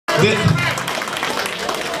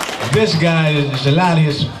This guy, there's a lot of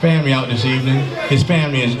his family out this evening. His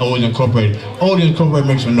family is Oldies Incorporated. Oldies Incorporated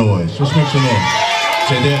makes some noise. Let's make some noise.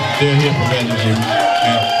 So they're here for Reggie this evening.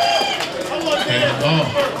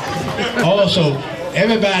 And also,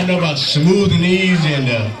 everybody know about Smooth and Easy and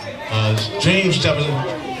Dream Steppers.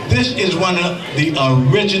 This is one of the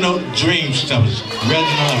original Dream Steppers.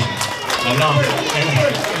 Reginald.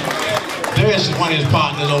 There is one of his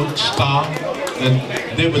partners, old Star.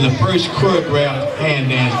 They were the first choreographed hand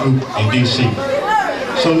dance group in D.C.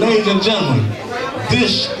 So ladies and gentlemen,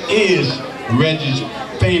 this is Reggie's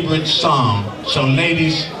favorite song. So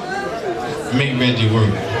ladies, make Reggie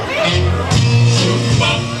work. Shoot,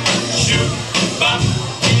 bop, shoot, bop,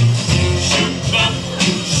 shoot, bop,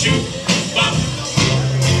 shoot, bop.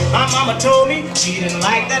 My mama told me she didn't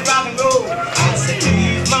like that rock and roll. I said,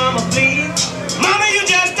 please, mama, please. Mama, you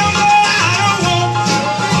just don't know.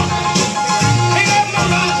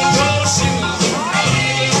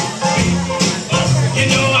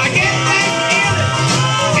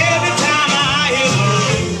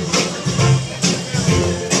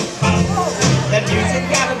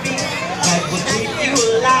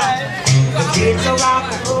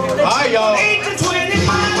 Alright, y'all. We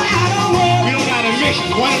don't gotta mix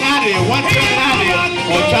one out of there, one turn out of there,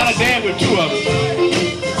 or try to dance with two of them.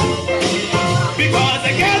 Because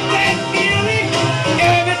I get that feeling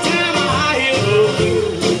every time I hear you.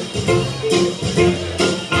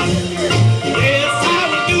 Yes, I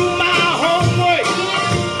would do my homework,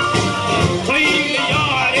 clean the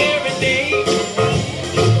yard every day.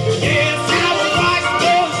 Yes, I would wash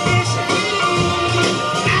those dishes.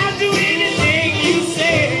 I'd do anything you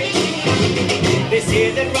say. They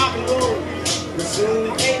said that rock and roll will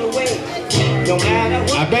soon fade away. No matter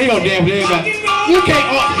what. I bet you don't dance with everybody.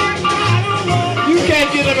 You can't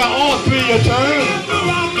get about all three of your turns.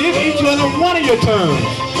 Give each other one of your turns.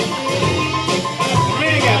 You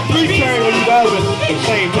ain't got three turns when you go at the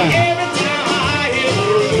same time. Every time I hear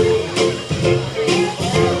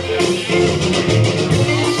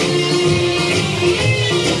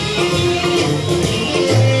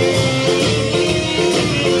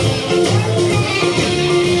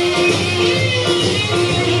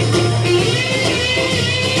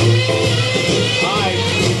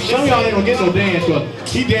y'all ain't gonna get no dance, but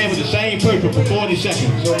he danced with the same person for 40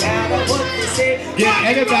 seconds. So give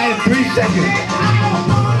everybody 3 seconds.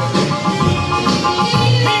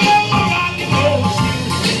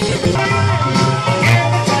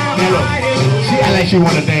 Now look, she act like she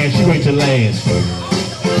wanna dance, she wait till last.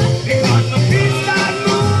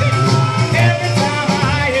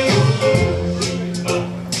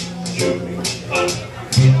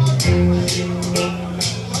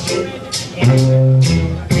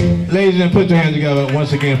 Ladies and put your hands together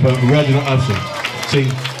once again for Reginald Upshur. See,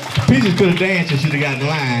 Peaches could have danced and she'd have got in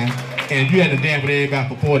line, and you had to dance with everybody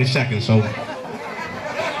for 40 seconds, so.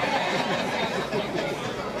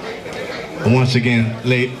 Once again,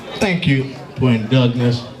 ladies, thank you for indulging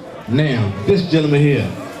us. Now, this gentleman here.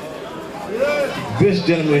 This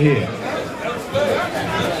gentleman here.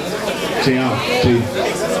 See, I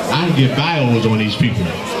can get bios on these people.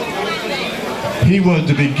 He was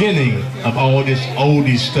the beginning of all this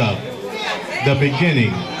oldie stuff. The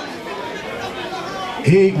beginning.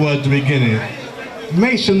 He was the beginning.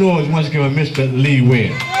 Make some noise once again with Mr. Lee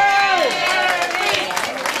Ware.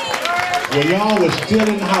 When y'all was still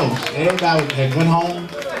in the house, everybody had went home,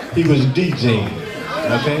 he was DJing,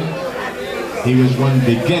 okay? He was one of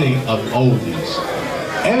the beginning of oldies.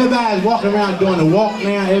 Everybody's walking around doing the walk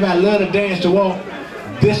now, everybody love to dance to walk.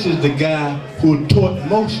 This is the guy who taught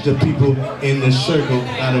most of the people in the circle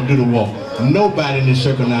how to do the walk. Nobody in the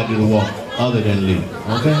circle know how to do the walk other than Lee,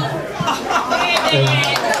 okay?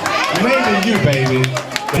 Maybe you, baby,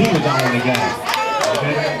 but he was the only guy,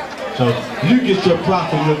 okay? So you get your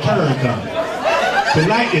props when your turn comes.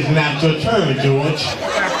 Tonight is not your turn, George.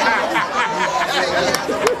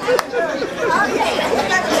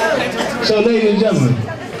 So ladies and gentlemen,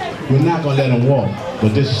 we're not gonna let him walk,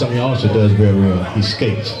 but this is something he also does very well. He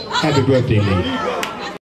skates. Happy birthday, Lee.